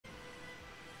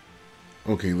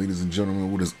Okay, ladies and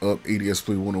gentlemen, what is up? ADS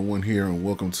Play 101 here, and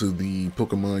welcome to the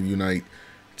Pokemon Unite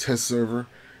test server.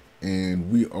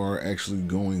 And we are actually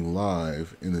going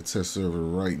live in the test server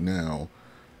right now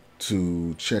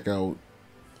to check out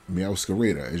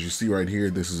Meowscarada. As you see right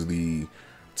here, this is the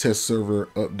test server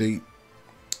update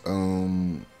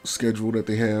schedule that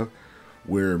they have,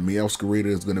 where Meowscarada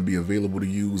is going to be available to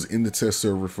use in the test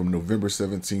server from November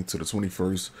 17th to the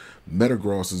 21st.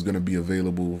 Metagross is going to be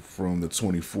available from the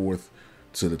 24th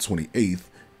to the 28th,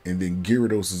 and then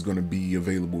Gyarados is going to be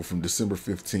available from December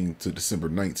 15th to December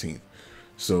 19th.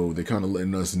 So they're kind of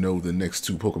letting us know the next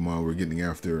two Pokemon we're getting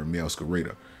after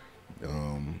Meowscarada.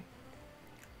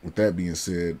 With that being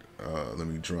said, let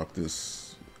me drop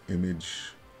this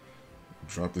image.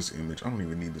 I don't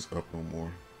even need this up no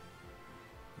more.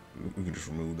 We can just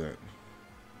remove that.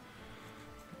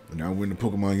 And now we're in the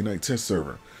Pokemon Unite test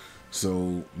server.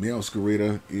 So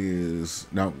Meowscarada is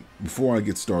now. Before I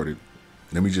get started,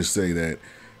 let me just say that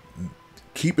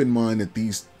keep in mind that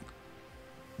these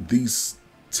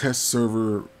test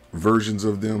server versions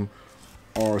of them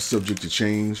are subject to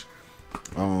change.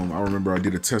 I remember I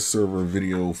did a test server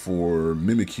video for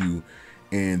Mimikyu,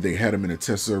 and they had him in a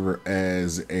test server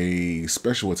as a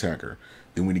special attacker.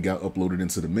 Then when he got uploaded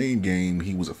into the main game,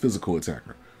 he was a physical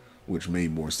attacker, which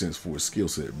made more sense for his skill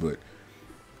set. But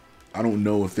I don't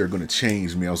know if they're going to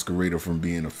change Meowscarada from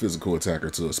being a physical attacker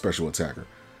to a special attacker,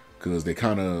 because they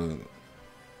kind of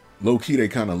low-key, they're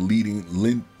kind of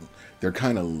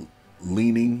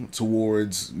leaning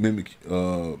towards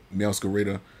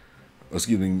Meowscarada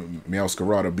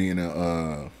being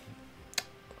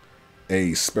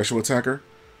a special attacker,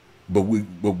 but we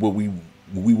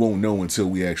won't know until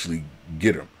we actually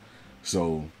get him.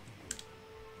 So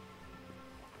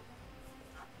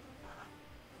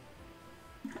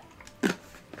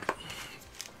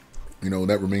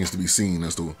that remains to be seen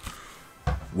as to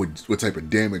what type of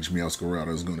damage Meowscarada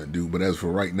is going to do. But as for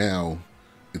right now,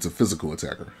 it's a physical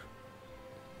attacker.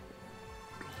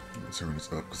 Let me turn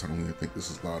this up because I don't even think this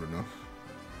is loud enough.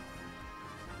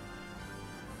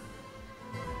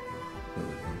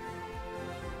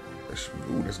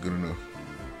 Ooh, that's good enough.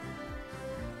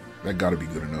 That gotta be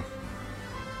good enough.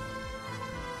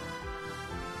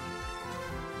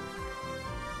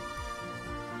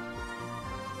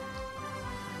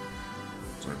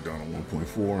 Turn it down to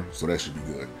 1.4, so that should be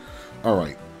good.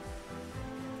 Alright.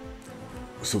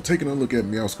 So taking a look at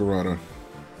Meowscarada.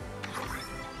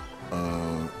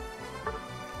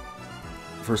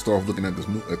 First off, looking at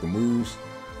the moves.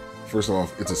 First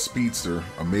off, it's a speedster,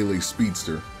 a melee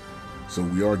speedster. So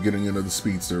we are getting another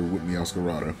speedster with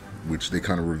Meowscarada, which they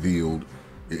kind of revealed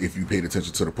if you paid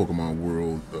attention to the Pokemon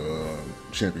World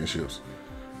Championships.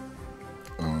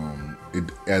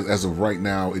 As of right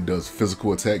now, it does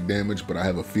physical attack damage, but I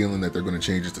have a feeling that they're going to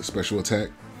change it to special attack.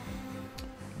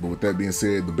 But with that being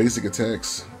said, the basic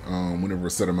attacks, whenever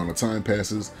a set amount of time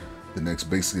passes, the next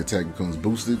basic attack becomes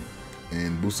boosted,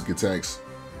 and boosted attacks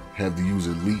have the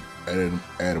user leap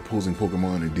at opposing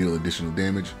Pokemon and deal additional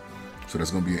damage. So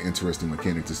that's going to be an interesting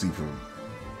mechanic to see for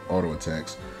auto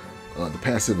attacks. The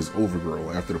passive is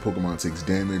Overgrow. After the Pokemon takes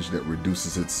damage that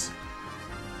reduces it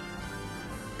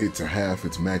to half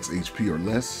its max HP or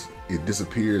less, it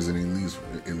disappears and it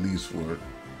leaves for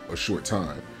a short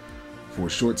time. For a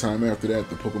short time after that,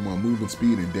 the Pokemon movement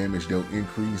speed and damage dealt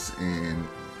increase, and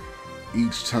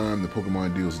each time the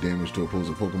Pokemon deals damage to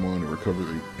opposing Pokemon, it recovers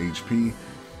HP,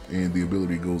 and the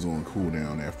ability goes on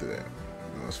cooldown after that.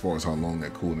 As far as how long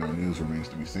that cooldown is remains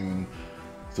to be seen.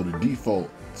 So the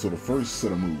first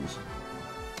set of moves,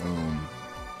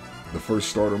 the first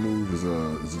starter move is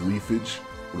Leafage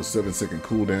with a 7-second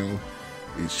cooldown.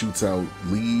 It shoots out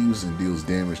leaves and deals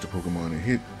damage to Pokemon and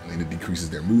hit, and it decreases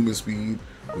their movement speed,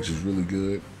 which is really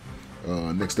good.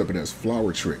 Next up, it has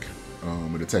Flower Trick.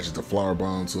 It attaches a Flower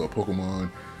Bomb to a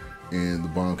Pokemon, and the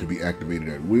bomb can be activated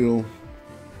at will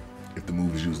if the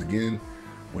move is used again.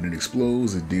 When it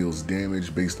explodes, it deals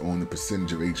damage based on the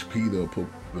percentage of HP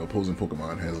the opposing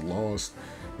Pokemon has lost.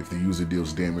 If the user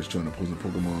deals damage to an opposing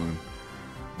Pokemon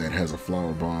that has a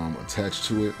Flower Bomb attached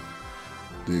to it,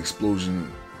 the explosion's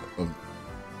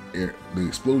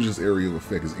area of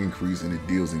effect is increased, and it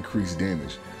deals increased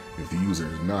damage. If the user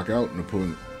is knocked out an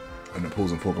opposing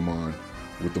Pokemon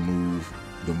with the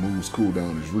move's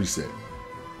cooldown is reset.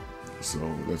 So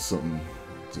that's something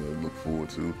to look forward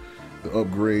to. The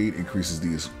upgrade increases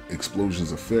the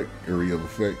explosion's area of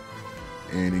effect,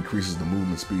 and increases the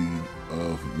movement speed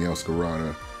of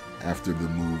Meowscarada after the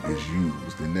move is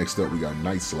used. And next up, we got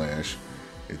Night Slash.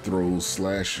 It throws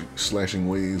slashing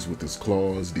waves with its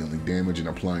claws, dealing damage and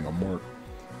applying a mark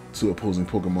to opposing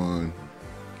Pokemon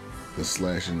the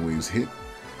slashing waves hit.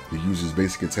 The user's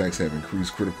basic attacks have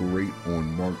increased critical rate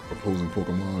on marked opposing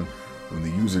Pokemon. When the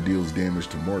user deals damage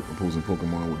to marked opposing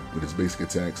Pokemon with its basic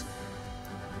attacks,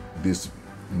 this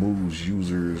move's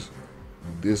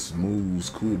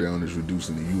cooldown is reduced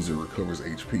and the user recovers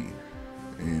HP.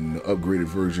 And the upgraded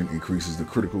version increases the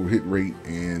critical hit rate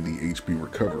and the HP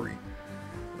recovery.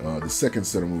 The second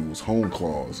set of moves, Hone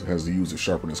Claws, has the user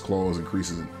sharpen his claws,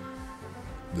 increases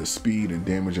the speed and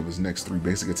damage of his next 3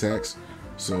 basic attacks.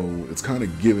 So it's kind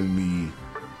of giving me,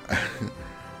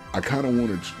 I kind of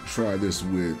want to try this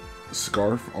with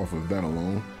Scarf off of that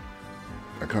alone.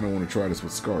 I kind of want to try this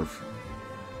with Scarf,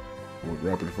 with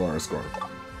Rapid Fire Scarf.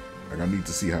 Like, I need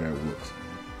to see how that looks.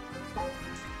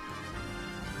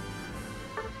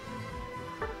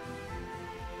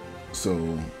 So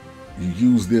you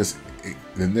use this,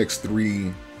 the next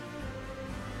 3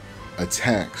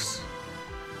 attacks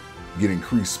get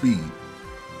increased speed.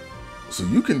 So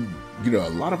you can get a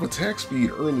lot of attack speed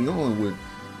early on with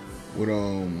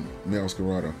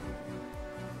Meowscarada.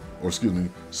 Or excuse me,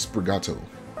 Sprigato.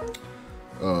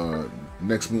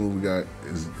 Next move we got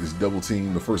is Double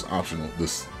Team, the first optional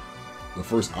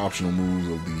moves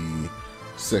of the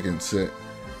second set.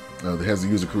 That has the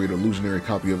user create an illusionary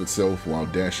copy of itself while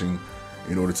dashing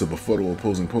in order to befuddle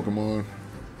opposing Pokemon.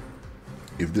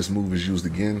 If this move is used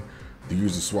again, the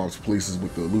user swaps places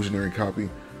with the illusionary copy.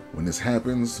 When this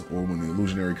happens, or when the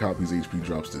illusionary copy's HP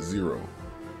drops to 0.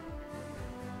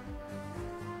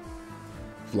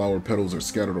 Flower petals are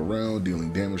scattered around,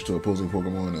 dealing damage to opposing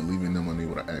Pokemon and leaving them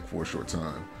unable to act for a short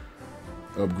time.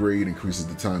 Upgrade increases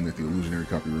the time that the illusionary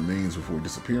copy remains before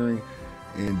disappearing,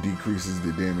 and decreases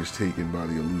the damage taken by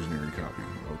the illusionary copy.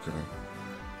 Okay.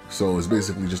 So it's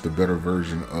basically just a better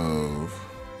version of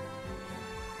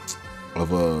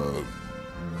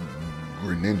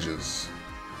Greninja's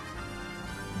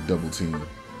Double Team.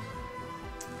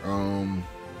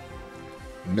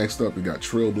 Next up, we got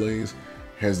Trailblaze.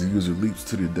 Has the user leaps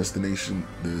to the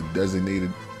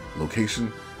designated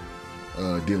location,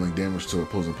 dealing damage to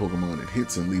opposing Pokemon it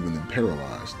hits and leaving them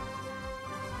paralyzed.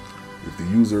 If the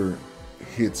user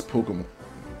hits opposing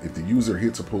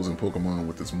Pokemon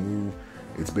with this move,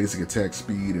 its basic attack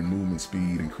speed and movement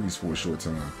speed increase for a short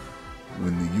time.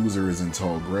 When the user is in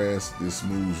tall grass, this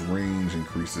move's range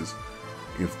increases.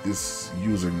 If this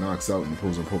user knocks out an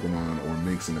opposing Pokemon or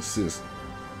makes an assist,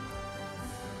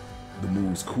 the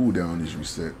move's cooldown is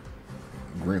reset.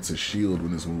 Grants a shield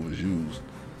when this move is used.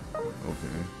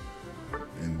 Okay.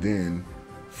 And then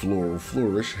Floral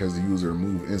Flourish has the user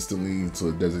move instantly to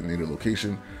a designated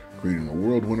location, creating a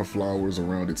whirlwind of flowers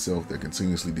around itself that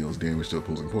continuously deals damage to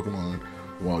opposing Pokemon.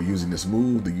 While using this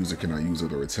move, the user cannot use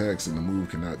other attacks, and the move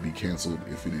cannot be cancelled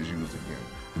if it is used again.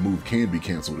 The move can be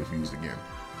cancelled if used again.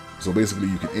 So basically,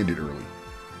 you can end it early.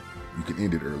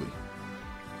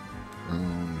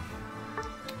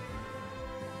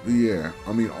 But yeah,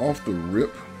 I mean, off the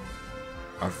rip,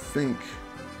 I think,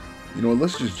 you know,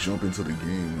 let's just jump into the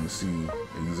game and see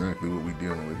exactly what we're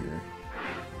dealing with here.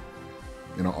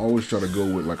 And I always try to go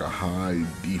with like a high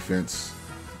defense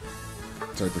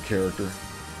type of character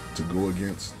to go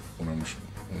against when I'm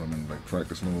in like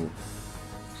practice mode.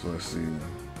 So let's see,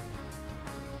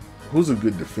 who's a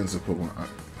good defensive Pokemon?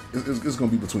 It's gonna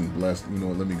be between Blast. You know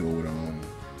what? Let me go with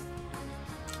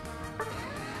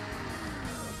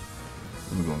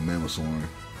Mamoswine.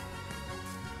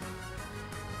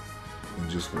 And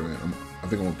just for that, I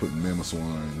think I'm gonna put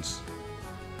Mamoswine's.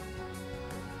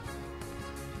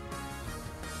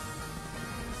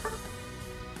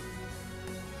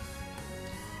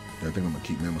 I think I'm gonna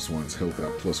keep Mamoswine's health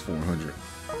at plus 400.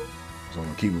 So I'm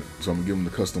gonna keep it. So I'm gonna give him the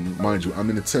custom. Mind you, I'm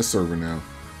in the test server now,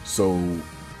 so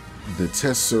the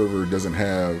test server doesn't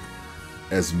have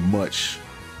as much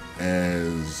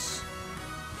as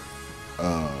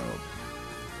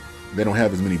they don't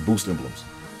have as many boost emblems,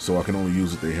 so I can only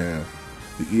use what they have.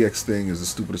 The EX thing is the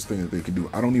stupidest thing that they can do.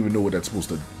 I don't even know what that's supposed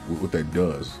to, what that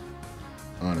does.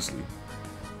 Honestly,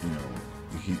 you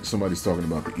know, somebody's talking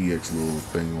about the EX little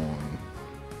thing on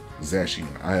Zacian.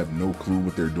 I have no clue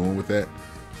what they're doing with that.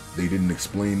 They didn't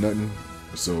explain nothing,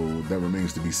 so that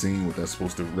remains to be seen what that's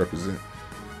supposed to represent.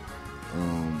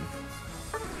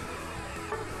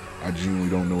 I genuinely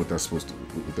don't know what that's supposed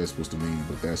to mean,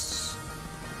 but that's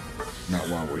not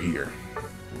why we're here.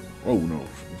 Oh no!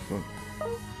 Fuck.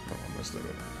 Oh, I messed that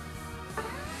up.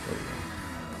 There we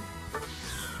go.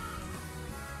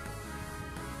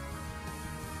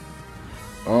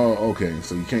 Oh, okay.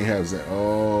 So you can't have that.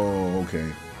 Oh,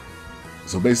 okay.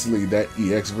 So basically, that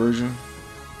EX version.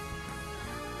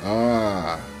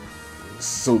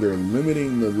 So they're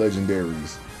limiting the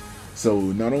legendaries. So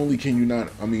not only can you not,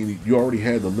 I mean, you already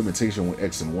had the limitation with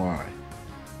X and Y.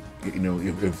 You know,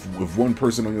 if one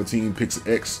person on your team picks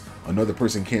X, another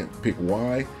person can't pick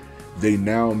Y. They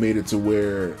now made it to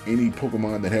where any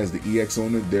Pokemon that has the EX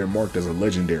on it, they're marked as a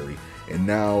legendary. And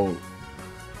now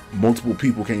multiple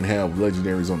people can't have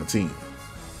legendaries on the team.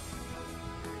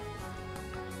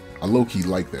 I low-key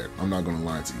like that. I'm not gonna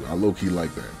lie to you. I low-key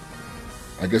like that.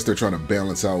 I guess they're trying to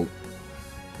balance out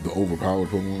the overpowered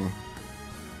Pokemon.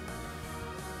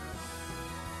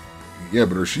 Yeah,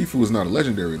 but Urshifu is not a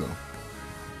legendary though.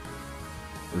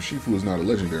 Urshifu is not a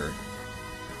legendary.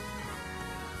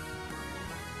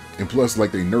 And plus,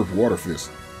 like, they nerf Water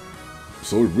Fist.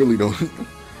 So it really don't...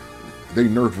 they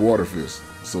nerfed Water Fist.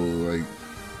 So, like...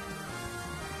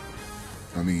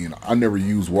 I mean, I never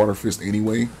use Water Fist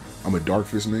anyway. I'm a Dark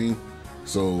Fist main.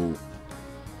 So,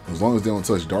 as long as they don't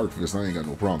touch Dark Fist, I ain't got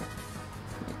no problem.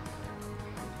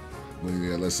 But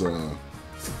yeah, let's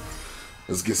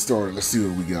get started. Let's see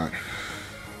what we got.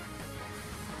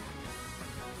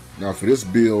 Now, for this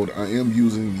build, I am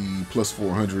using the plus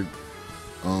 400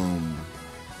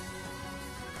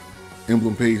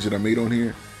 emblem page that I made on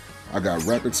here. I got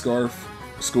Rapid Scarf,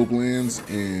 Scope Lens,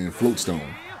 and Float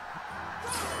Stone.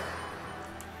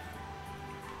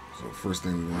 So first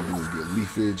thing we want to do is get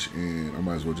Leafage, and I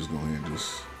might as well just go ahead and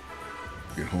just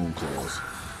get Home Claws.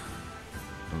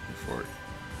 Okay, fart.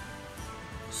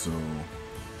 So,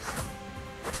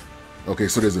 okay,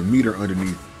 so there's a meter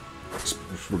underneath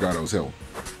Sprigatto's health.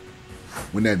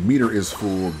 When that meter is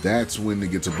full, that's when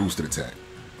it gets a boosted attack.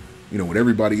 You know, with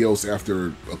everybody else,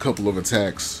 after a couple of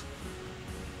attacks,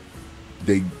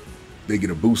 they get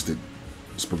a boosted.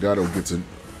 Sprigatto gets a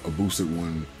boosted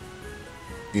one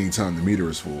anytime the meter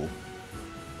is full.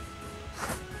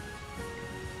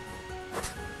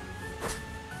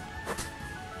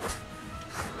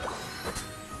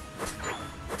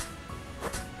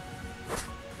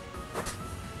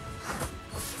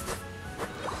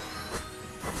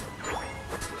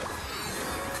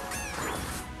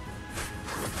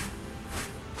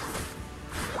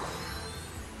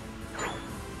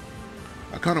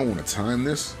 I kind of want to time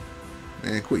this.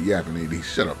 Man, quit yapping, AD.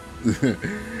 Shut up.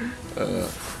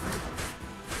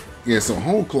 Yeah, so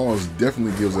Home Claws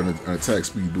definitely gives an attack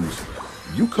speed boost.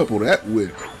 You couple that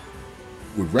with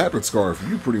Rapid Scarf,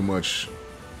 you pretty much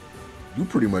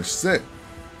set.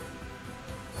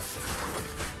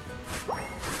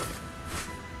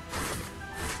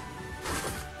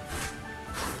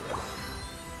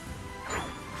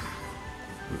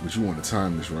 But you want to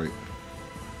time this right.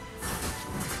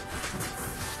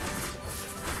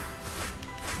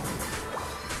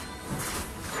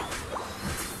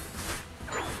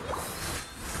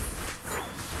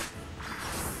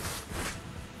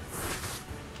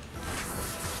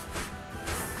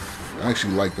 I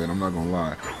actually like that, I'm not gonna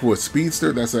lie. For a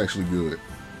speedster, that's actually good.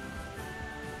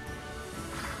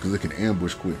 Because it can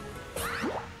ambush quick.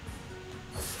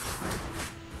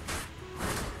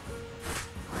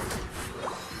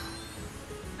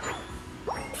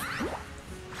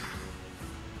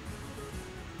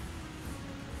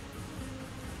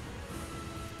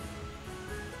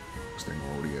 This thing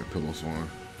already had Pillow Swan.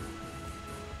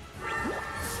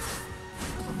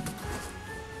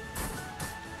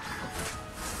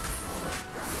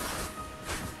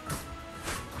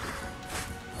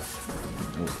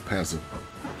 Passive.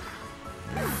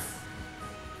 And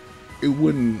it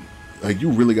wouldn't, like, you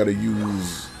really got to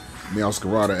use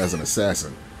Meowscarada as an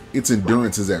assassin. Its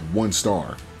endurance is at 1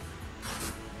 star.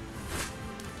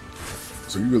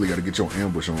 So you really got to get your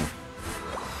ambush on. Like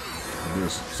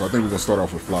this. So I think we're going to start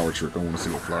off with Flower Trick. I want to see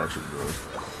what Flower Trick does.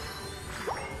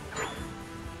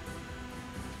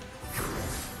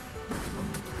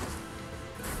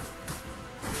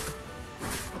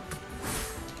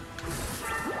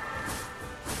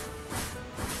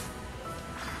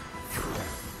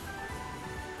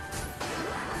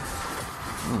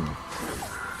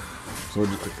 So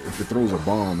if it throws a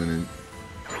bomb and then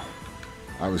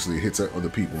obviously it hits at other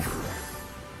people.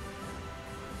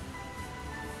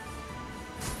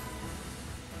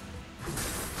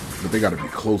 But they gotta be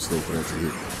close though for that to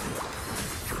hit.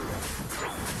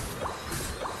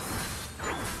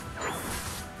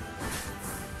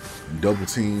 Double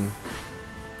team.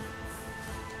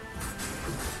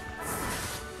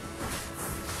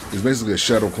 It's basically a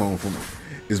shadow clone from,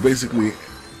 it's basically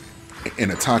an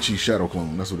Itachi shadow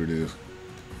clone. That's what it is.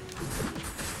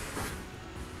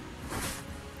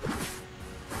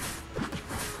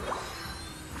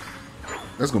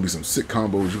 That's gonna be some sick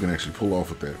combos you can actually pull off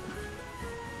with that.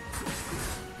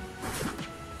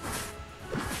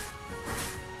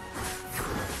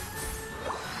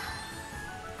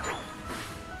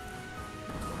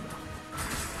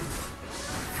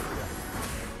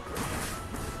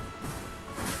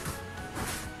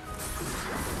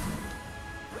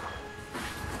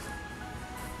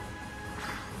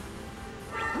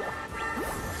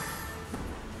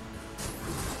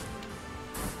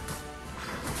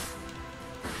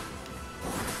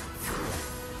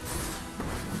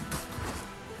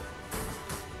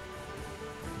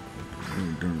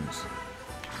 endurance.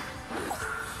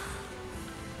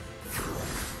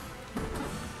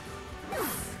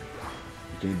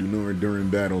 You can't do no enduring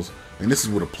battles. And this is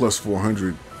with a plus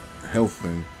 400 health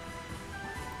thing.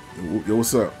 Yo,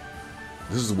 what's up?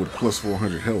 This is with plus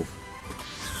 400 health.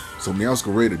 So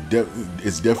Meowscarada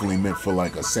is definitely meant for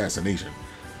like assassination.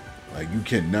 Like you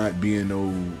cannot be in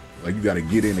no, like you gotta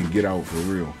get in and get out for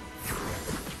real.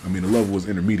 I mean the level was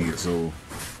intermediate, so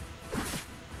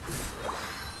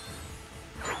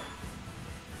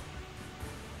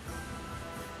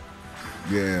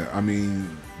yeah, I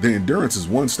mean the endurance is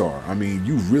 1 star. I mean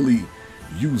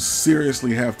you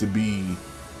seriously have to be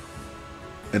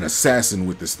an assassin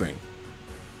with this thing.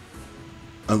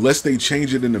 Unless they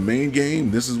change it in the main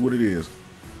game, this is what it is.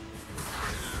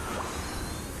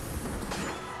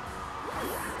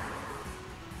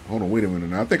 Hold on, wait a minute.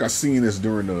 Now, I think I seen this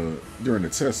during the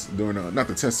test, not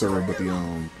the test server, but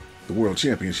the World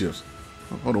Championships.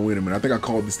 Hold on, wait a minute. I think I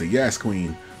called this the Yas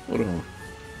Queen. Hold on,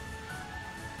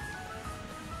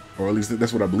 or at least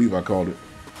that's what I believe I called it.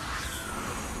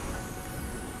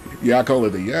 Yeah, I call it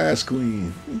the Yas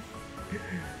Queen.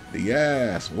 The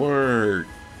Yas word.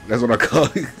 That's what I call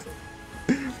it.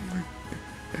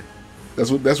 That's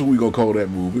what we gonna call that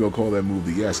move. We gonna call that move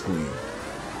the Yas Queen.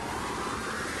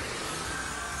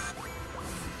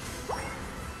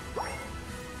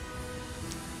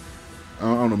 I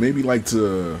don't know. Maybe like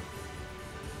to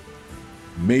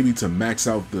max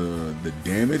out the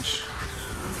damage.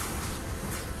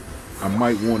 I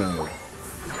might wanna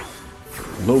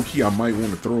low key. I might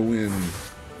want to throw in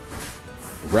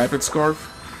Rapid Scarf.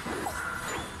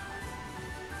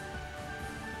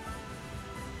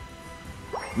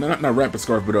 Not Rapid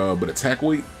Scarf, but attack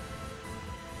weight,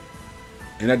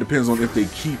 and that depends on if they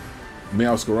keep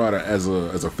Meowscarada as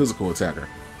a physical attacker.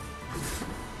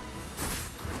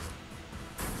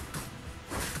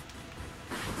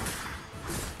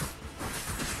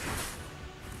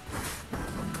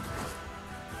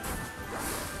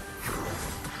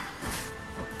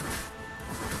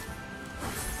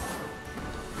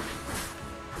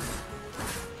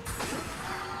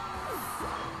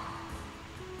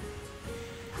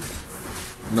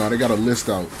 No, they got a list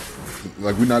out.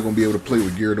 Like, we're not going to be able to play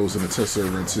with Gyarados in the test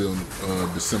server until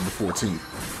December 14th.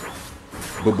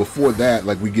 But before that,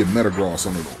 like, we get Metagross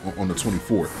on the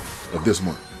 24th of this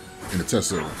month in the test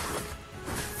server.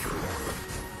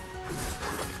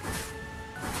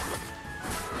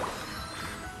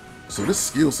 So this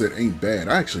skill set ain't bad.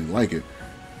 I actually like it.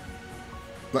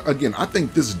 Like, again, I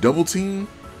think this double team,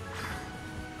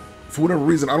 for whatever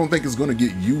reason, I don't think it's going to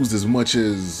get used as much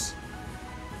as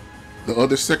the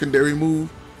other secondary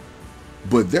move,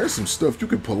 but there's some stuff you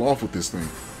can pull off with this thing.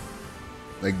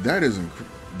 Like that is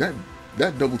that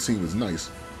double team is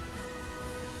nice.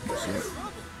 So,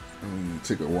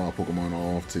 take a wild Pokemon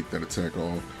off, take that attack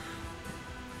off.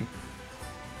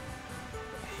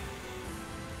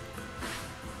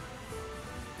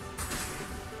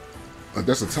 Like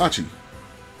that's Itachi.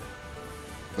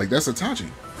 Like that's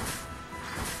Itachi.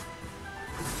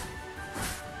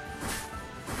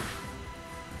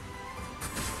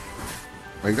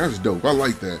 Like, that's dope. I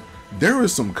like that. There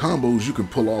is some combos you can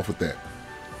pull off with that.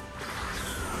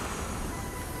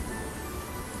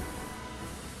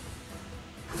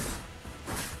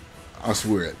 I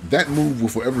swear, that move will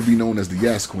forever be known as the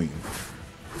Yas Queen.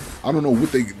 I don't know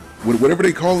whatever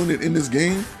they calling it in this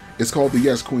game, it's called the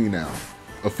Yas Queen now,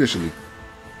 officially.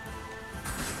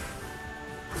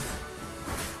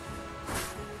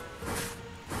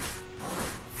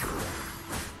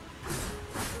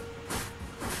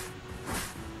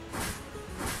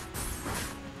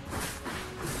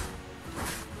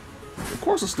 Of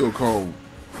course it's still called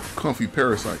Comfy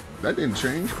Parasite. That didn't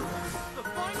change. The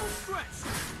final stretch.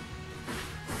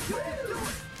 You can do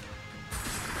it.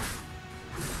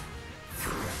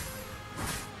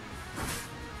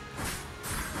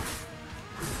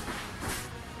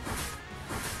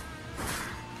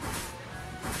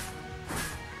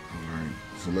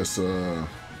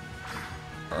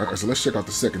 Alright, so let's check out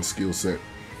the second skill set.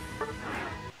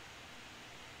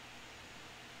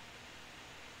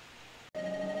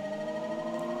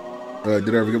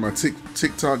 Did I ever get my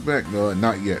TikTok back?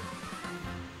 Not yet.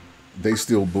 They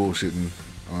still bullshitting.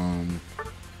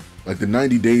 Like the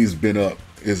 90 days been up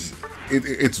it's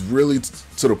really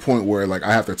to the point where like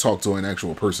I have to talk to an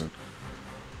actual person.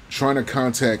 Trying to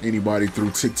contact anybody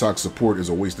through TikTok support is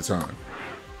a waste of time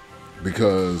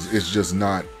because it's just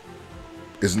not.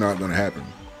 It's not gonna happen.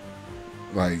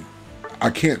 Like I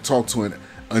can't talk to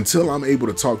until I'm able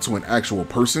to talk to an actual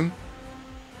person.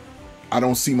 I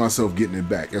don't see myself getting it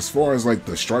back. As far as like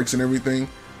the strikes and everything,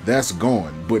 that's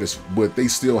gone. But they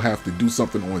still have to do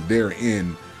something on their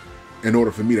end in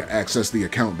order for me to access the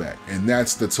account back. And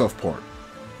that's the tough part.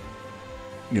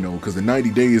 You know, because the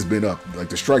 90 days been up. Like,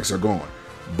 the strikes are gone.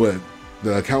 But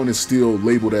the account is still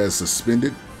labeled as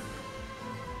suspended.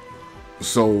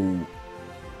 So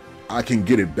I can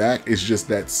get it back. It's just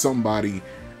that somebody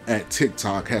at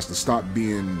TikTok has to stop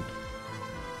being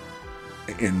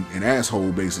an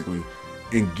asshole, basically,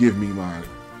 and give me my,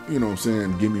 you know what I'm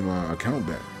saying, give me my account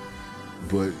back.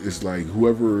 But it's like,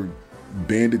 whoever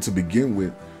banned it to begin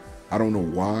with, I don't know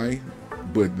why,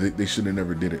 but they should have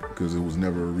never did it, because it was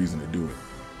never a reason to do it.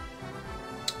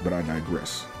 But I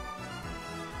digress.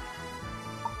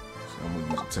 So I'm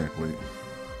gonna use attack weight.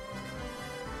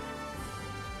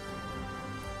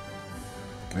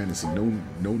 I didn't see no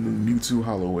new Mewtwo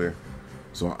Hollowware,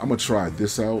 so I'm gonna try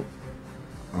this out.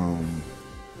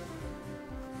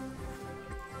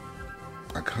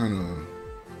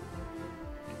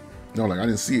 I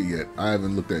didn't see it yet. I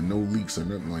haven't looked at no leaks or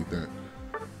nothing like that.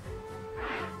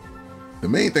 The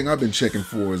main thing I've been checking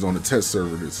for is on the test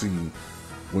server to see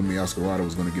when Meowscarada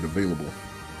was going to get available.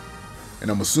 And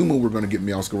I'm assuming we're going to get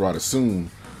Meowscarada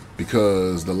soon,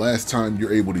 because the last time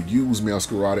you're able to use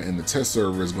Meowscarada in the test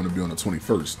server is going to be on the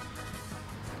 21st.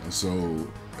 And so,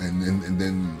 and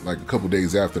then like a couple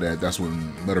days after that, that's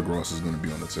when Metagross is going to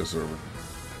be on the test server.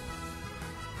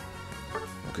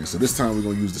 Okay, so this time we're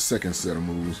going to use the second set of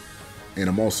moves, and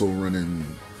I'm also running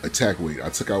attack weight. I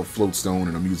took out Float Stone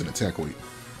and I'm using attack weight.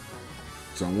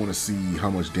 So I want to see how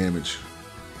much damage.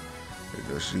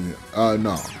 Does she?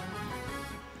 No.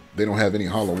 They don't have any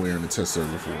Hollowware in the test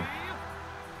server for her.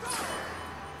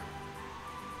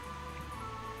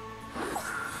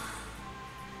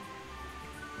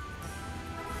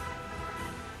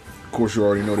 Of course, you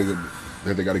already know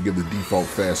that they got to give the default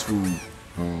fast food.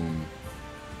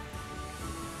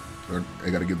 Or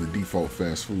they got to give the default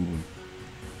fast food.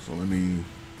 So let me.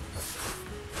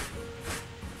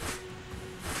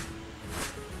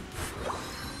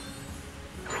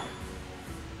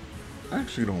 I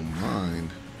actually don't mind.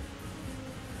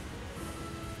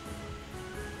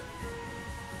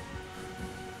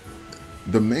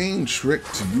 The main trick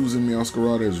to using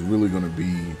Meowscarada is really going to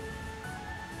be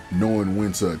knowing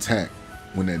when to attack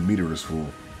when that meter is full.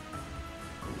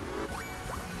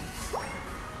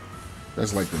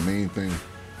 That's like the main thing.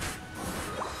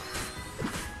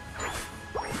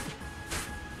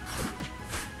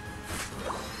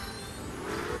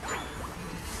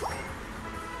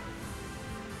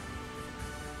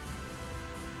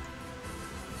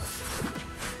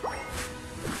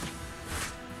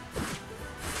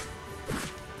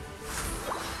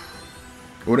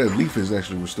 Or that leaf is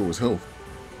actually restores health.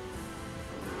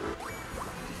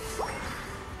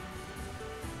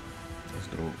 That's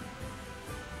dope.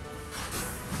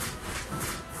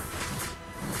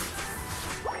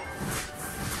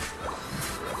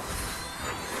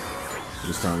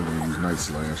 This time we're gonna use Night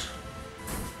Slash.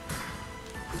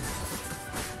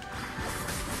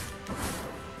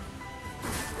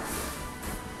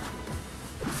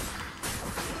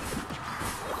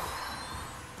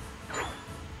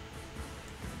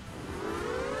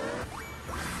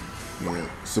 Yeah,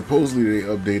 supposedly they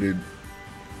updated.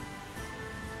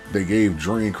 They gave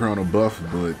Drain Crown a buff,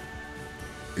 but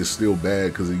it's still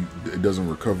bad because it doesn't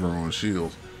recover on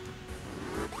shields.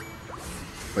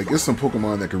 Like, it's some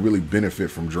Pokemon that could really benefit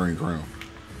from Drain Crown,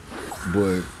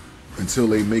 but until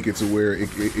they make it to where it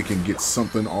can get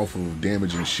something off of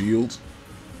damage and shields,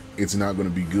 it's not going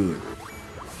to be good.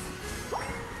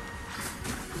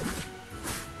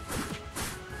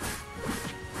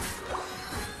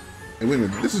 And wait a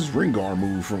minute, this is Rengar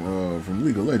move from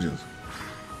League of Legends.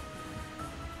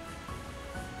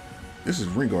 This is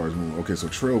Rengar's move. Okay, so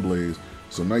Trailblaze.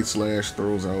 So Night Slash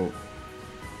throws out.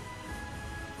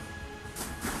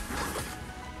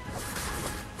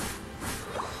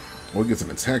 Well, it gets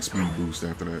an attack speed boost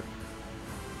after that.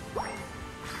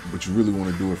 But you really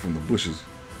want to do it from the bushes.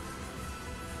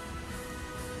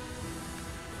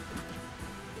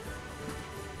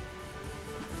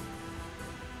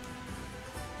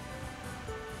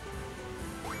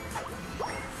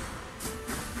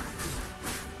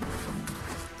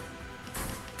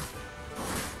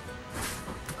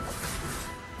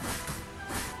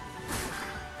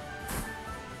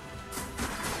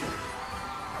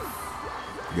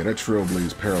 Yeah, that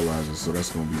Trailblaze paralyzes, so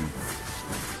that's gonna be.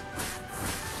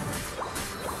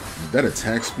 That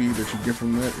attack speed that you get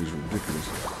from that is ridiculous.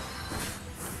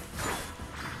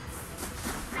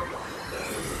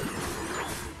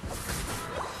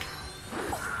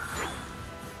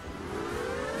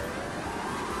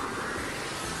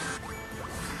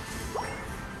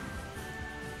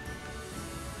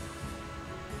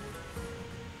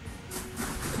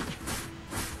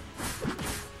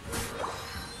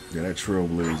 Yeah, that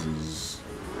Trailblaze is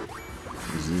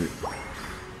it.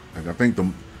 Like I think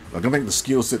the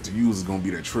skill set to use is gonna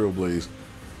be that Trailblaze.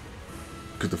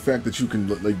 Cause the fact that you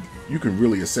can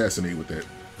really assassinate with that.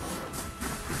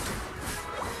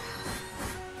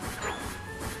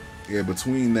 Yeah,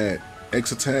 between that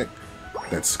X attack,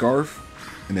 that Scarf,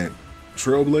 and that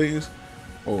Trailblaze,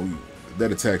 oh,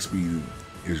 that attack speed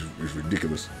is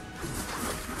ridiculous.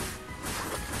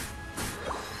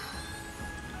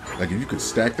 Like if you could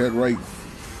stack that right,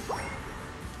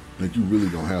 like you really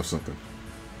gonna have something.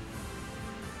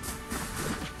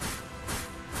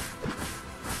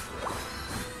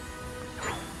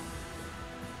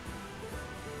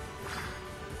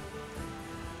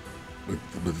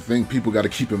 But the thing people got to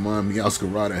keep in mind,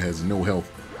 Meowscarada has no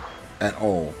health at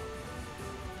all.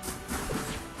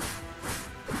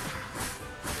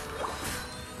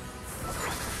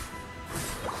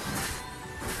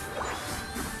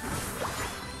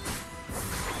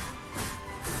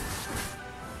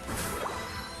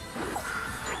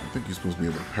 I think you're supposed to be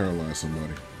able to paralyze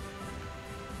somebody.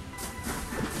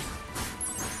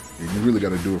 And you really got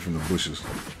to do it from the bushes.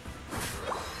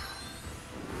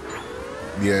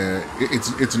 Yeah,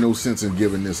 it's no sense in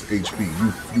giving this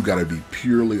HP. You gotta be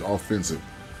purely offensive.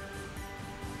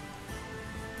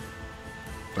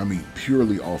 I mean,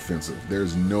 purely offensive.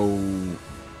 There's no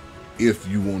if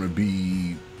you want to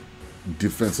be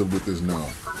defensive with this. No.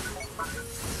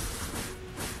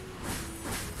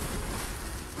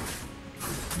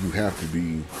 You have to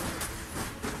be.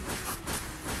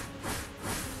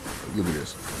 Look at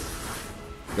this.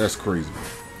 That's crazy.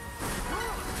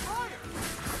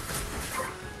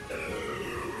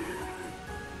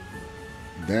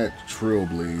 That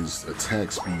Trailblaze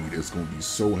attack speed is going to be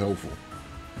so helpful.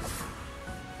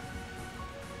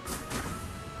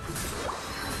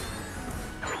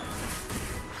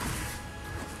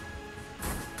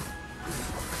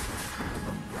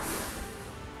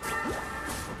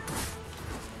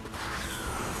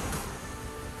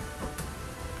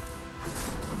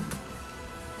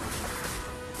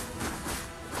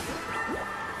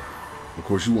 Of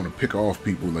course, you want to pick off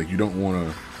people. Like you don't want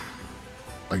to.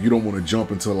 Like you don't want to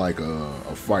jump into like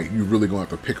a fight. You really gonna have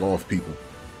to pick off people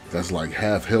that's like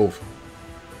half health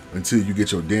until you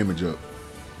get your damage up.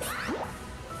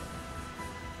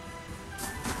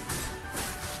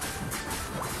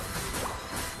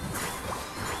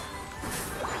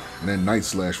 And then Night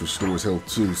Slash restores health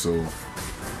too, so you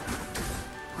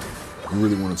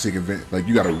really want to take advantage. Like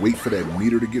you gotta wait for that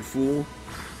meter to get full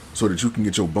so that you can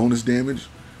get your bonus damage,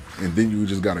 and then you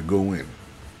just gotta go in.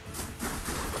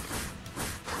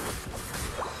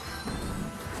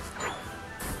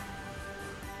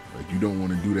 You don't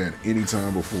want to do that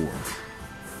anytime before.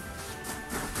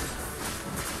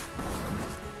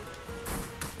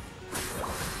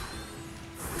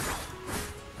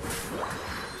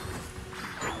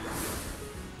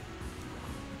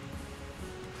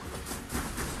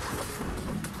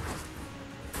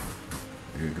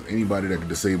 Yeah, anybody that can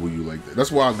disable you like that.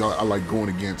 That's why I like going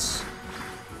against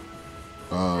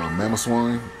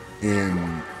Meowscarada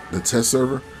in the test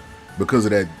server, because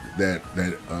of that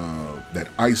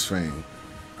Ice Fang.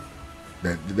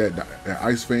 That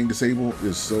Ice Fang disable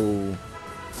is so.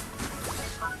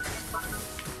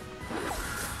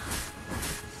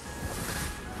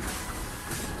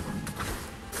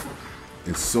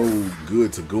 It's so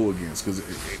good to go against because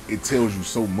it tells you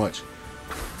so much.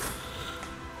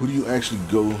 Who do you actually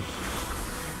go?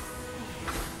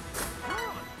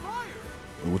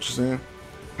 What you saying?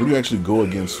 Who do you actually go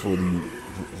against for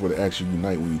the actual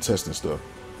unite when you testing stuff?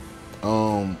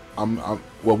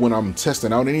 Well, when I'm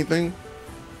testing out anything,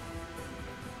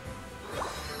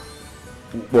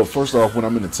 well, first off, when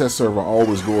I'm in the test server, I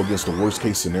always go against the worst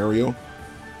case scenario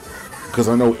because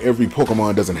I know every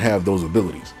Pokemon doesn't have those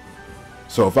abilities.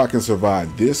 So if I can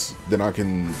survive this, then I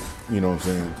can, you know what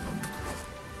I'm saying?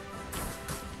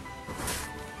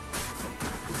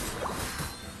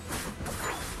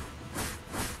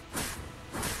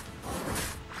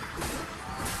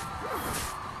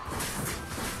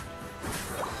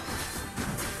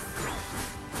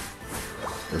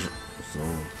 So,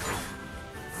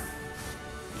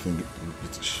 can get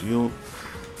the shield.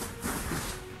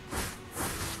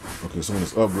 Okay, so when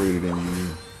it's upgraded and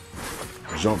you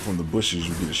jump from the bushes,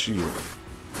 you get a shield.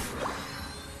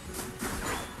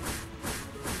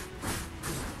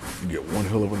 You get one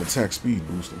hell of an attack speed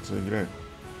boost, I'll tell you that.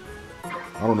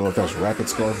 I don't know if that's Rapid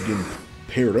Scarf getting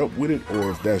paired up with it,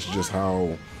 or if that's just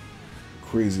how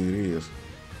crazy it is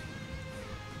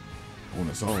on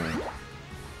its own.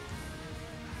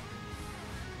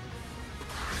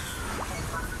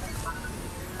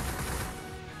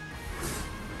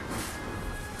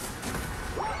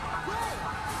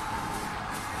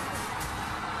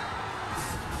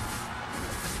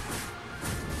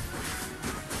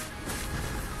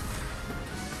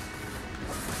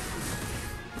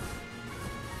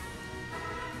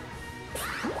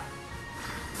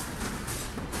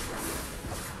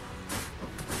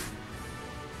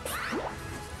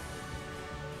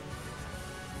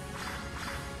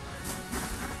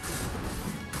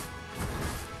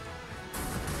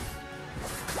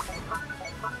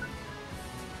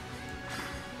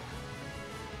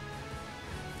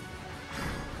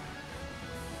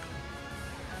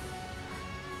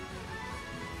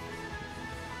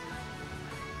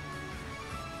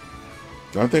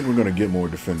 I think we're gonna get more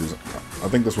defenders. I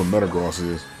think that's what Metagross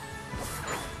is.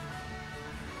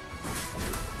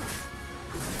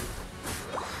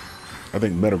 I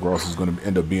think Metagross is gonna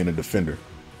end up being a defender.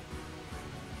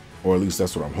 Or at least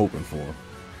that's what I'm hoping for.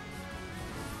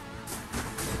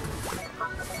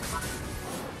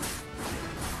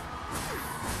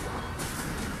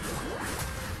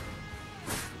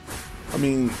 I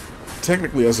mean,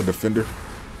 technically as a defender,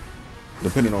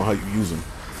 depending on how you use him.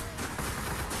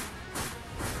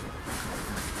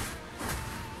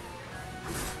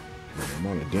 The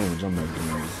amount of damage I'm not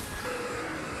doing.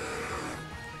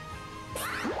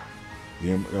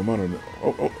 The amount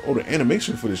of the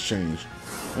animation for this changed.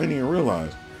 I didn't even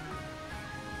realize.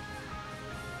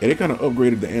 And they kind of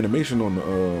upgraded the animation on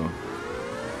the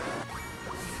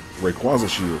Rayquaza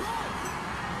shield.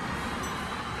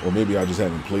 Or maybe I just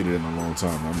haven't played it in a long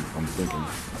time. I'm thinking.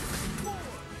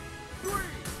 4,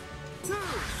 3, 2,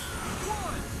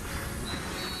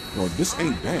 1. No, this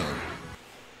ain't bad.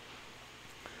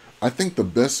 I think the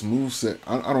best moveset,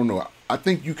 I don't know. I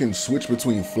think you can switch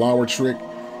between Flower Trick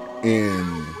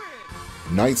and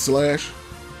Night Slash.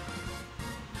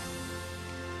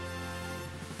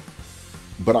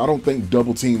 But I don't think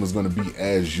Double Team is going to be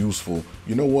as useful.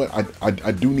 You know what?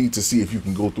 I do need to see if you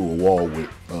can go through a wall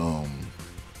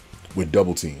with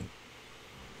Double Team.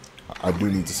 I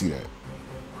do need to see that.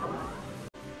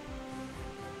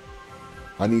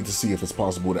 I need to see if it's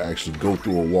possible to actually go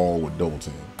through a wall with Double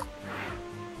Team.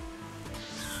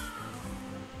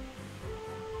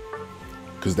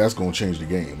 Because that's going to change the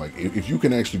game. Like, if you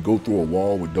can actually go through a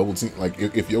wall with Double Team, like,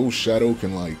 if your Shadow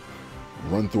can, like,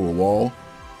 run through a wall,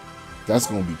 that's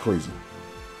going to be crazy.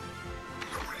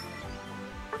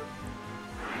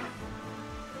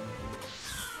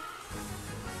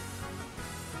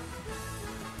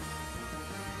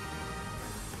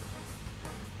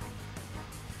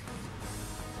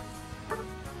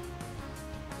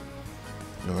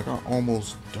 Yeah, like, I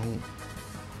almost don't...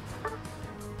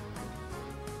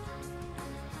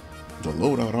 The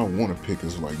loadout I want to pick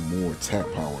is like more attack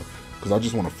power, because I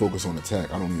just want to focus on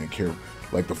attack. I don't even care.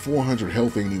 Like the 400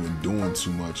 health ain't even doing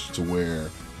too much to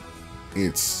where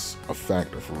it's a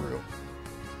factor for real.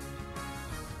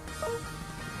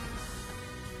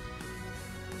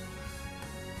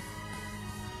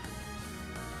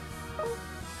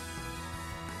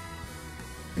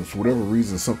 And for whatever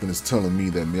reason, something is telling me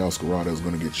that Meowscarada is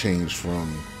going to get changed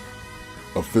from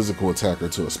a physical attacker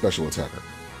to a special attacker.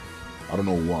 I don't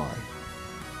know why.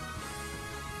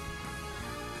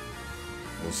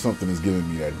 Well, something is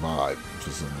giving me that vibe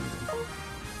for some reason.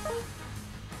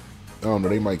 I don't know,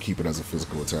 they might keep it as a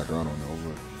physical attacker, I don't know.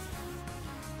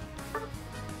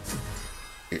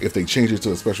 But if they change it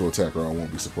to a special attacker, I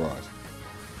won't be surprised.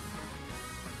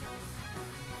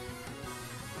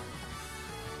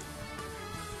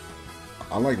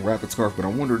 I like Rapid Scarf, but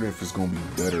I'm wondering if it's going to be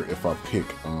better if I pick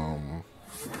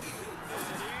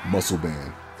Muscle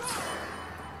Band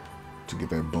to get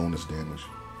that bonus damage.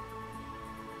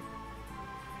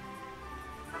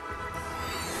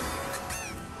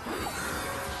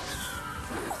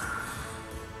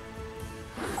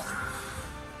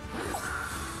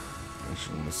 I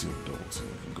actually want to see if Double Team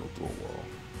can go through a wall.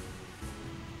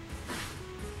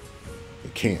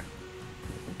 It can't.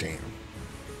 Damn.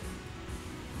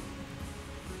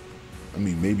 I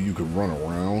mean, maybe you could run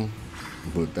around,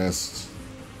 but that's...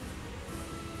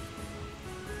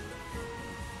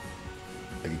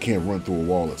 Like, it can't run through a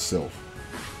wall itself.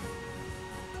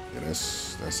 Yeah,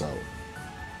 that's out.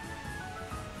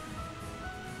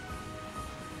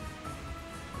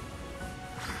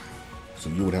 So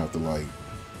you would have to, like,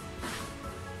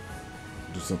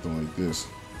 do something like this.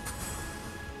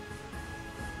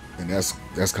 And that's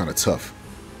kind of tough.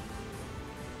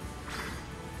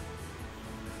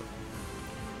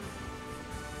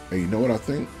 Hey, you know what I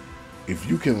think? If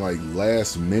you can, like,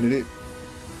 last minute it,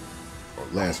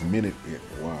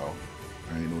 wow,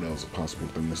 I didn't know that was a possible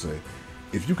thing to say.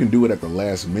 If you can do it at the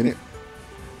last minute,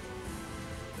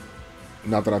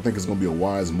 not that I think it's going to be a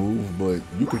wise move, but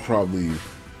you could probably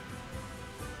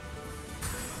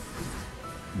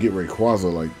get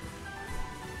Rayquaza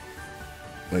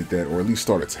like that, or at least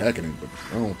start attacking it, but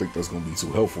I don't think that's going to be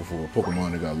too helpful for a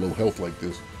Pokemon that got low health like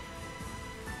this.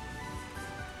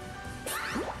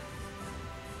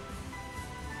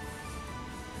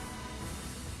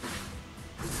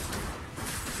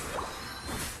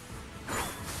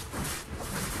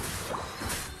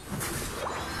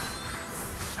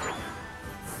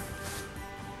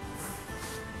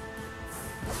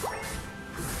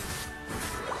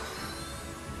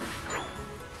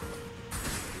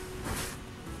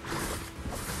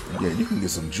 Yeah, you can get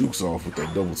some jukes off with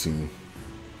that Double Team.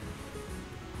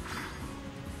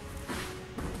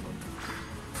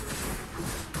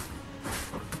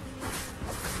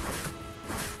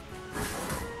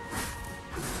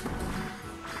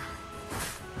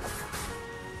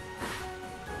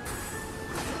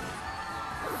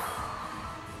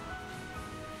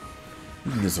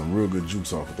 You can get some real good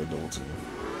jukes off with that double team.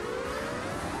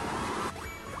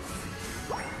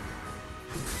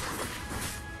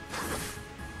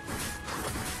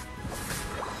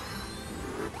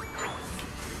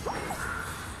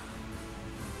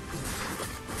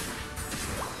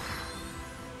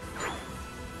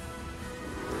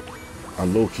 I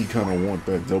low-key kind of want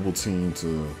that double team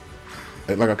to,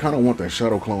 like, I kind of want that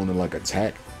shadow clone to like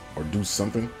attack or do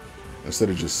something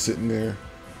instead of just sitting there.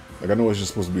 Like, I know it's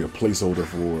just supposed to be a placeholder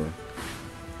for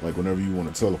like whenever you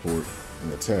want to teleport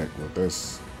and attack, but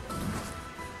that's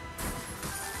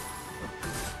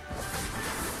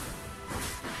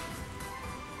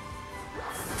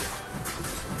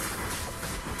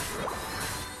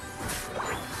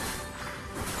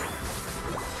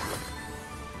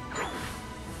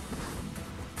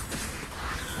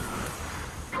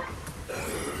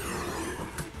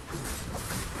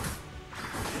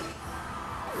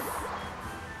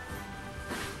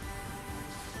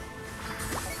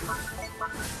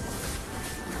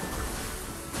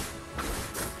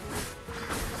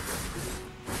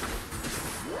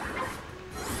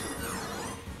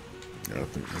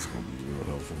I think this is gonna be real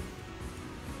helpful.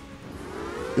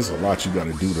 There's a lot you got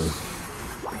to do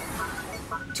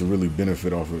to really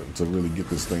benefit off it, to really get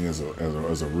this thing as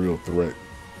a real threat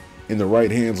in the right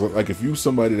hands. Like if you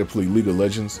somebody that play League of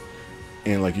Legends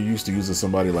and like you're used to using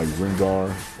somebody like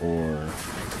Rengar or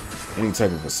any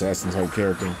type of assassin type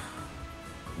character,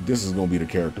 this is gonna be the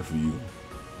character for you.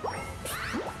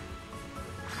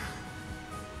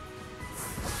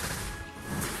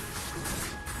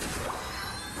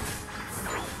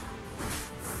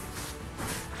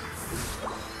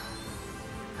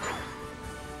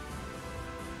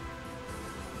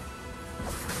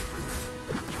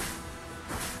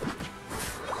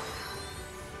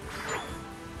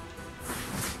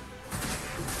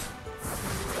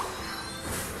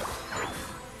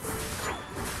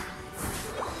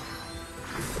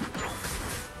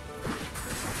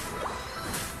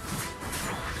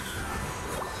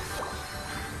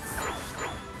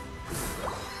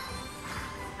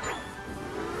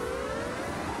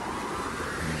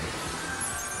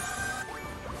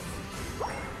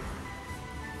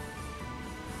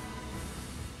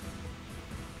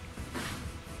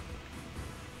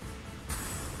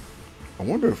 I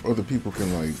wonder if other people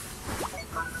can like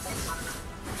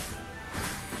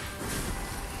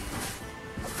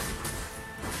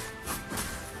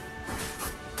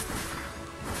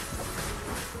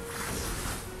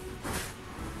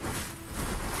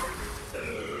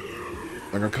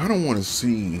I kind of want to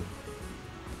see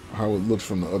how it looks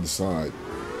from the other side.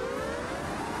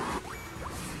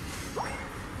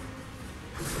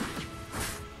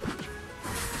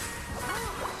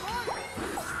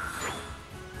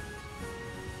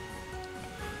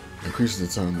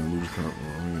 Increases the time to lose count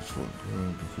range for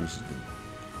decreases the.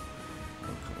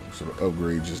 Okay, so the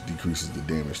upgrade just decreases the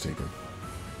damage taken.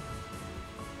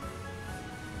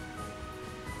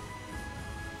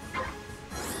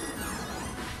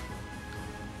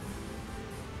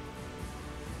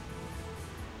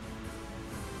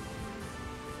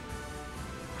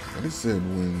 They said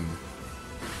when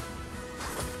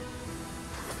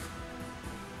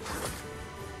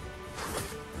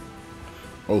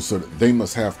so they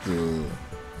must have to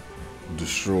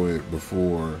destroy it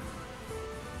before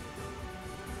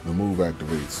the move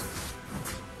activates,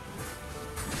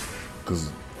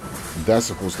 because that's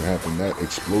supposed to happen. That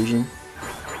explosion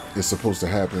is supposed to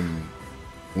happen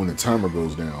when the timer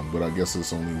goes down, but I guess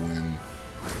it's only when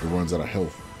it runs out of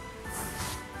health.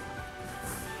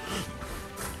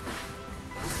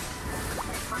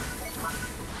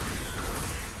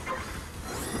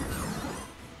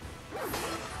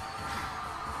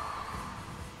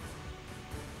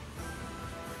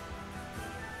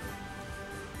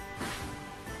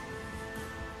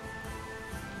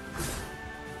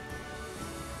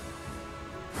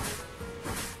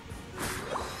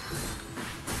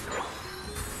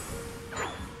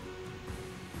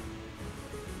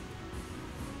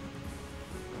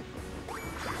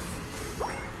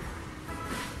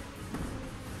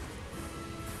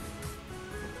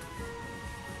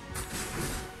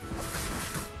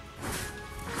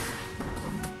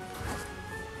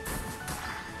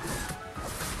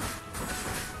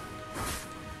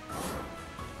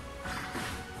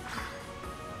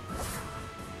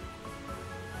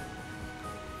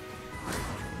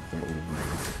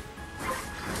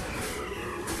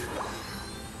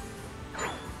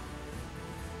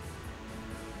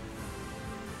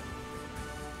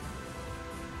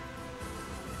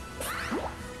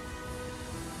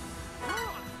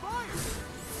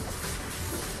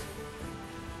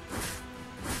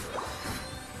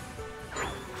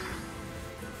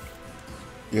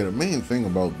 Yeah, the main thing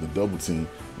about the double team,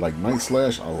 like Night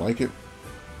Slash, I like it.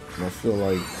 And I feel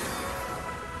like,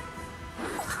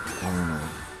 I don't know,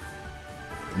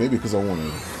 maybe because I want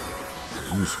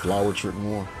to use Flower Trick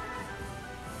more.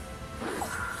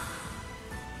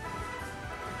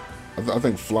 I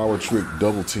think Flower Trick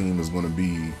double team is going to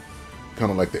be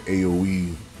kind of like the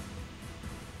AoE.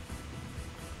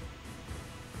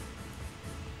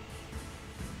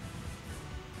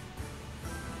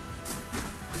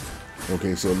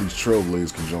 Okay, so at least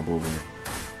Trailblaze can jump over him.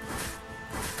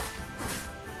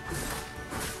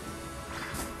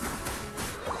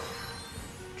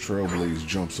 Trailblaze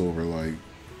jumps over like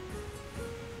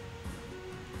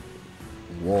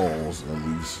walls at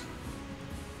least.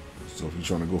 So if you're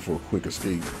trying to go for a quick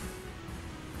escape,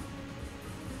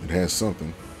 it has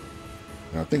something.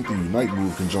 And I think the Unite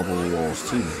move can jump over walls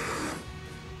too.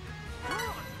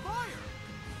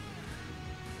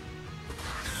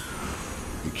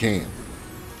 It can.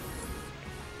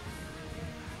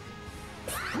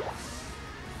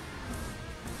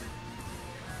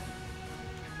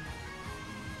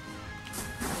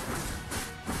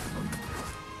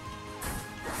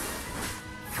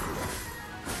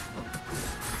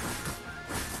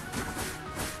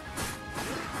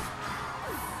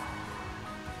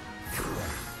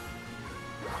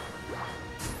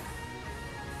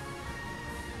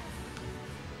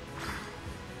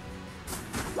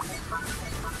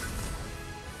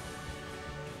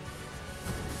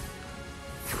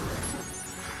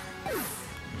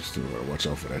 Still gotta watch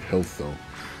out for that health though.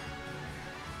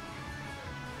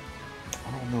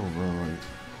 I don't know, bro. Like,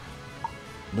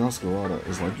 Meowscarada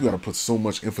is like, you gotta put so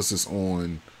much emphasis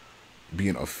on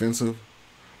being offensive.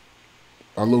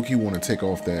 I low-key want to take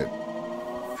off that.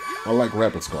 I like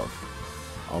Rapid Scarf.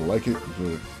 I like it,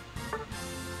 but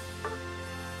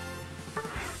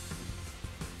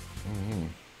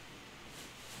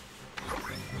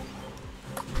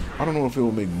I don't know if it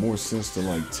would make more sense to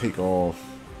like take off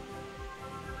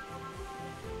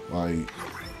like,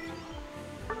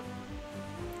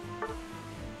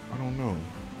 I don't know,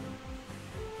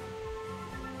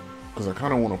 because I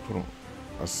kind of want to put on,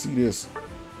 I see this,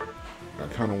 I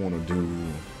kind of want to do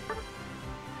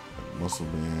like Muscle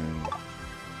Band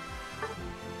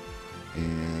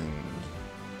and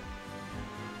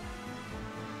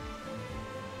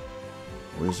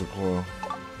Razor Claw.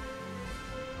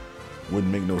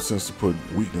 Wouldn't make no sense to put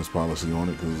weakness policy on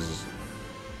it because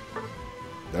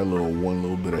that one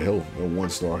little bit of health, that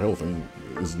 1-star health,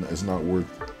 it's not worth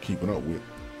keeping up with.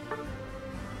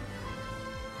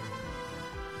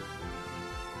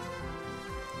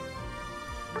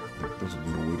 I think this would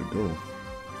be the way to go.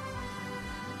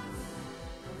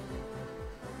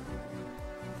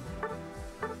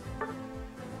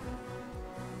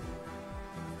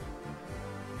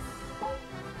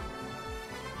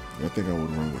 I think I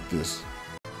would run with this.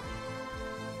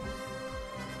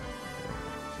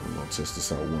 I'm gonna test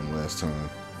this out one last time.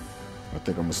 I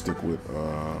think I'm gonna stick with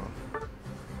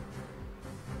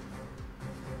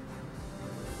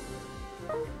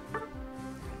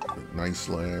Night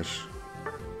Slash.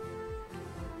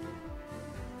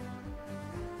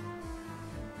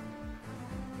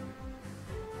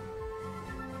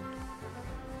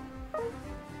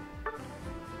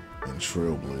 And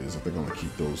Trailblaze. I think I'm gonna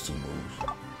keep those two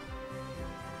moves.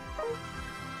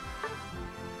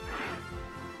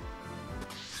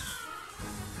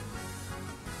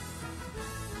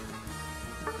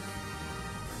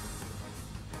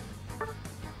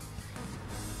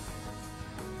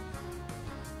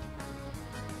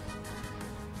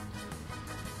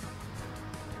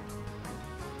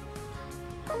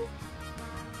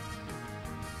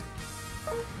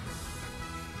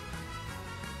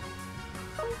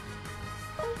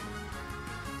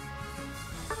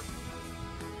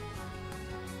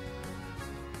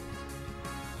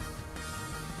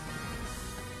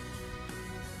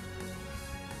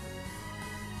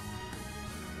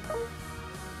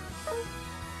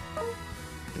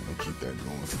 Keep that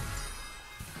going.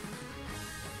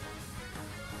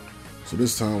 So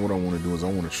this time what I want to do is I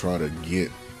want to try to get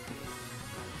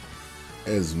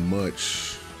as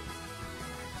much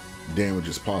damage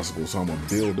as possible. So I'm going to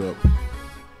build up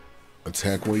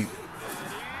attack weight.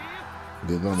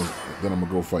 Then I'm going to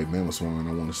go fight Meowscarada.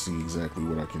 I want to see exactly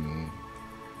what I can...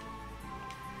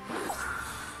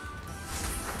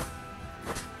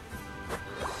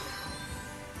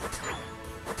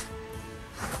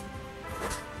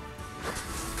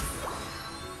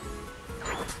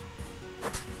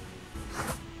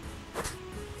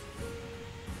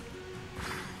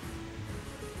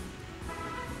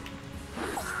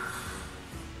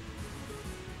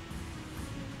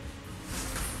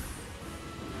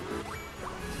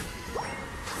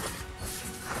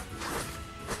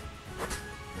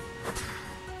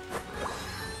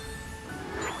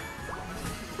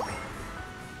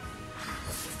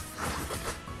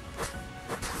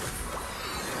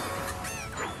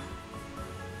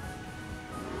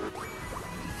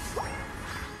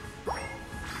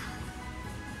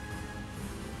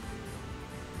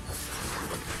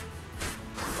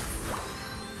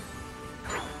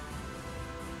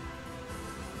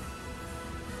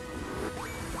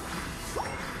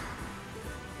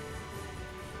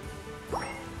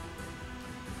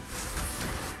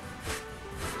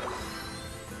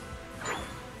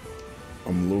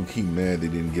 I'm low-key mad they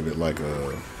didn't give it like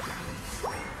a...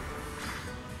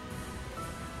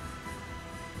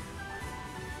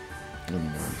 I don't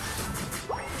know.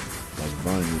 Like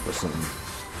vinyl or something.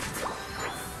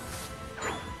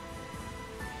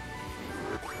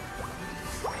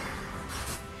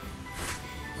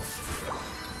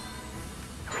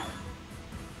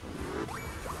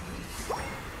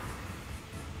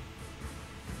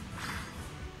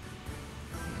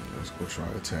 Let's go try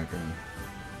attacking.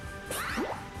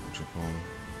 Japon.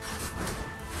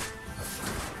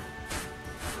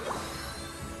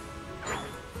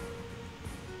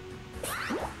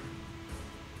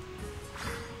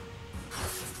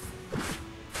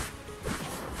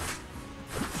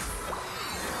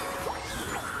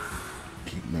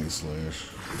 Keep night slash.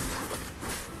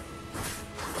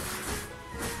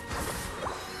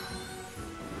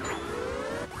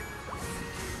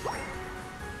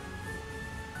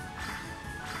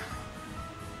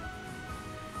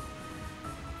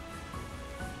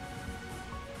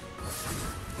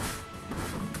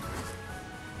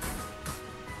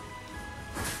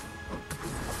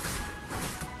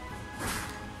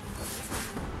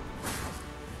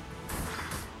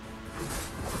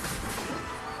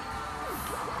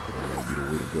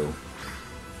 Way to go.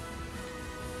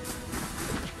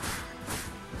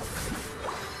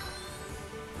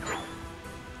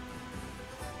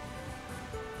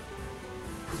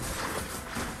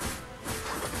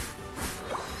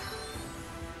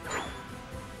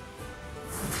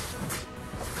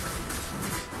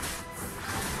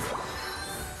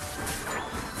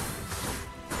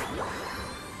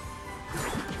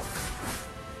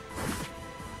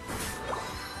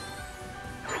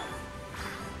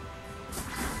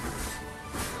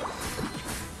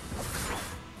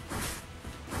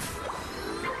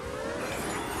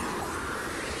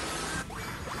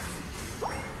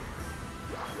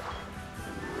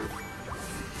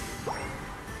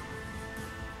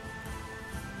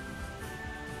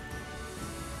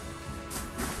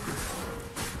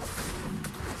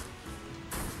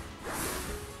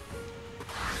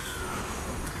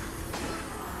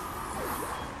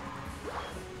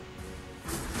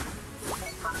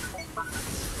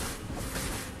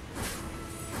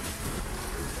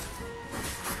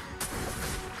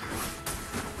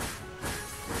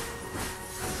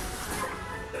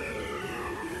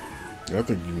 I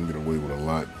think you can get away with a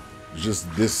lot.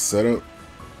 Just this setup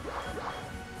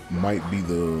might be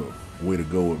the way to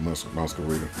go with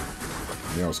Meowscarada.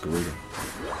 Meowscarada.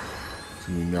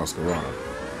 Meowscarada.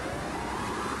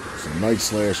 So Night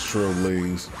Slash,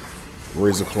 Trailblaze,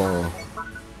 Razor Claw,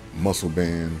 Muscle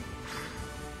Band,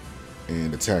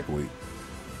 and Attack Weight.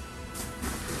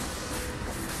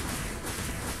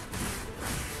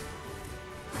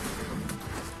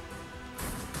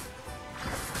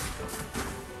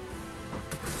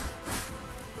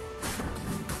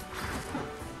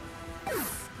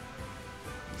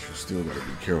 Still gotta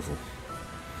be careful.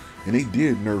 And they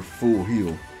did nerf full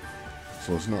heal,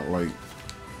 so it's not like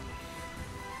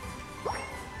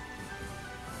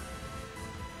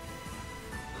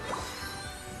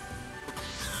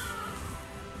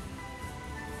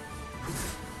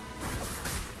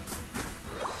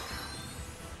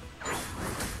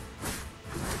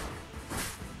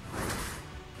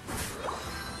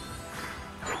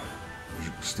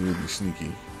you can still be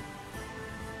sneaky.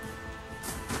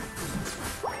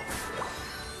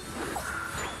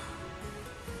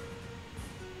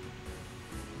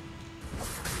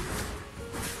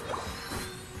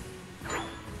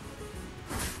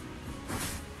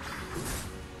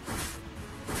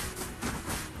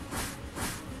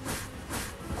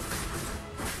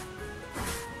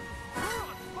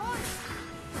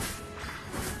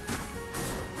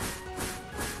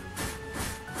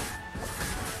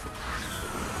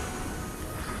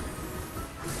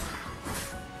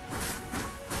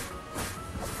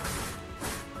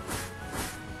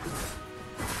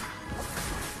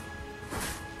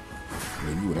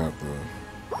 You would have to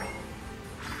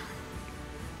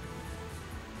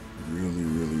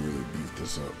really beef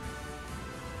this up.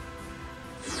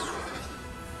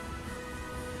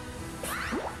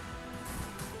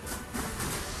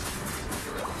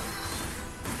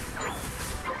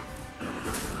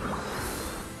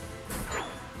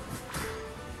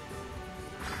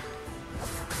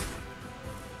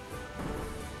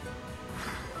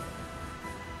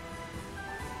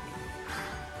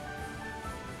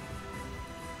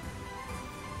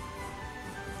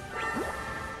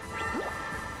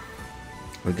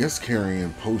 I guess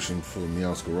carrying potion for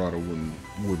Meowscarada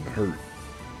wouldn't hurt,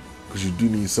 because you do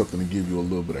need something to give you a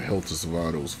little bit of health to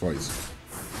survive those fights.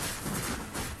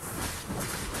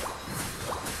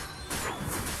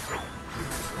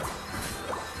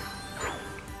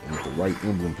 right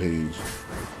emblem page.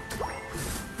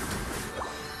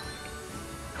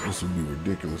 This would be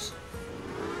ridiculous.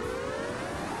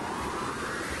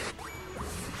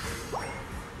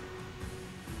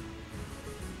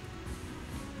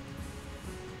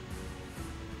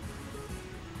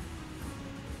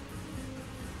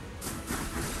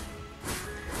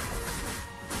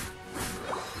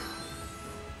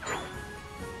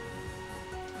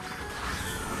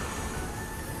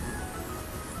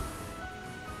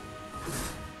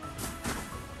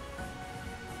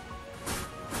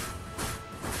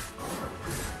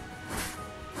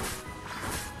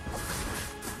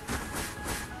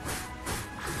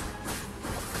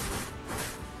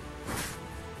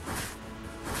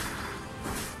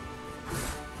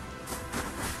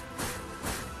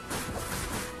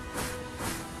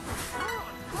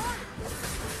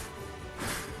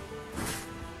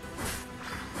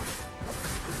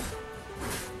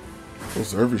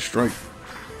 So every strike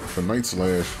for Night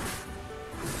Slash.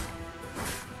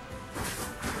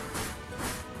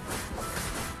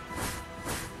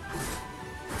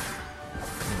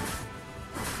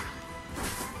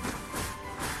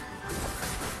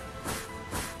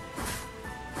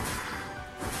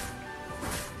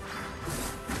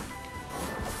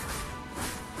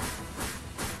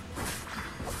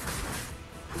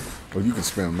 Oh, you can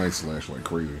spam Night Slash like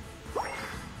crazy.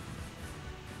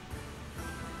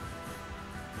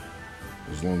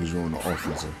 As long as you're on the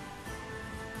offensive.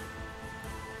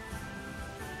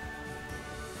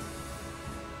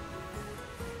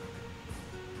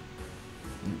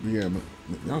 Yeah,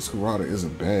 Meowscarada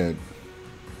isn't bad.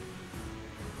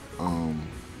 So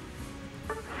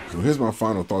here's my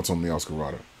final thoughts on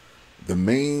Meowscarada. The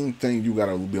main thing you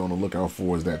gotta be on the lookout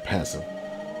for is that passive.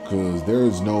 Because there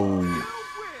is no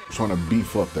trying to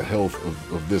beef up the health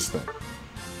of this thing.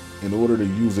 In order to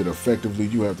use it effectively,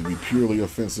 you have to be purely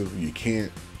offensive. You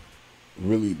can't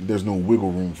really, there's no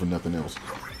wiggle room for nothing else.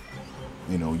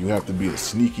 You know, you have to be a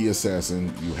sneaky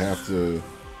assassin. You have to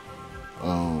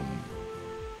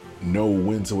know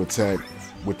when to attack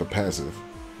with the passive.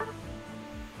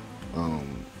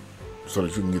 So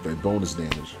that you can get that bonus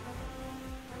damage.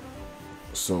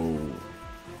 So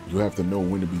you have to know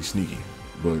when to be sneaky.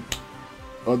 But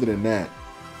other than that,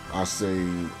 I say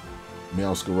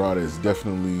Meowscarada is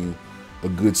definitely a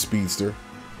good speedster.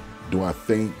 Do I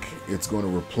think it's going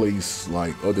to replace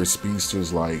like other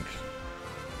speedsters like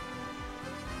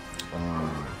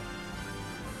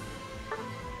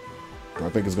do I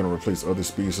think it's going to replace other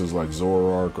speedsters like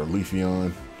Zoroark or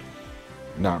Leafeon?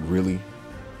 Not really.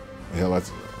 Hell, I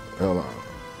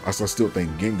still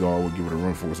think Gengar would give it a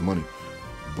run for its money.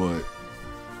 But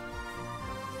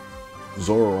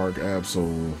Zoroark,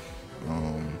 Absol,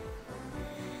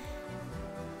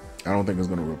 I don't think it's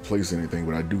going to replace anything,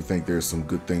 but I do think there's some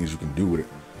good things you can do with it.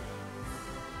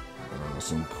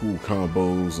 Some cool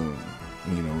combos, and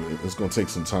you know, it's going to take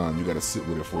some time. You got to sit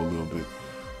with it for a little bit.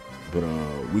 But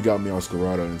we got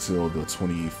Meowscarada until the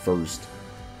 21st,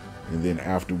 and then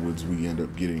afterwards we end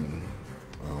up getting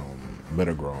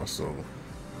Metagross. So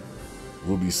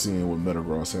we'll be seeing what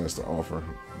Metagross has to offer.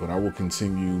 But I will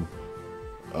continue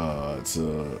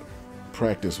to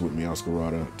practice with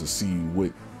Meowscarada to see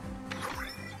what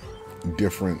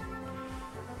different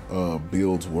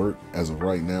builds work. As of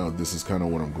right now, this is kind of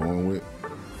what I'm going with.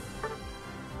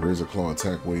 Razor Claw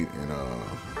attack weight and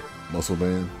muscle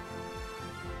band.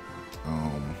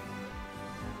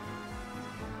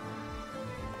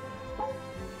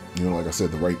 You know, like I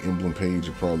said, the right emblem page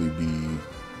would probably be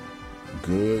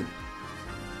good.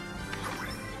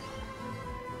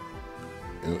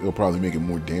 It'll probably make it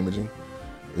more damaging.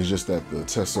 It's just that the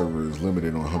test server is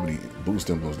limited on how many boost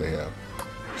emblems they have.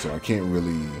 So I can't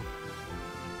really,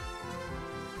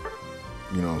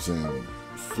 you know what I'm saying,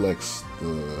 flex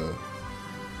the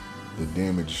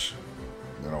damage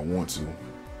that I want to.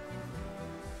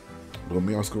 But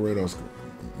Meowscarada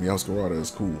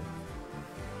is cool.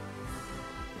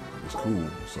 It's cool.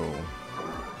 So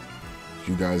if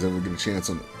you guys ever get a chance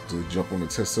to jump on the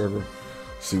test server,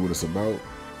 see what it's about,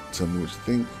 tell me what you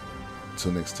think.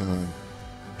 Until next time,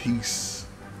 peace.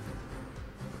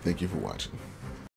 Thank you for watching.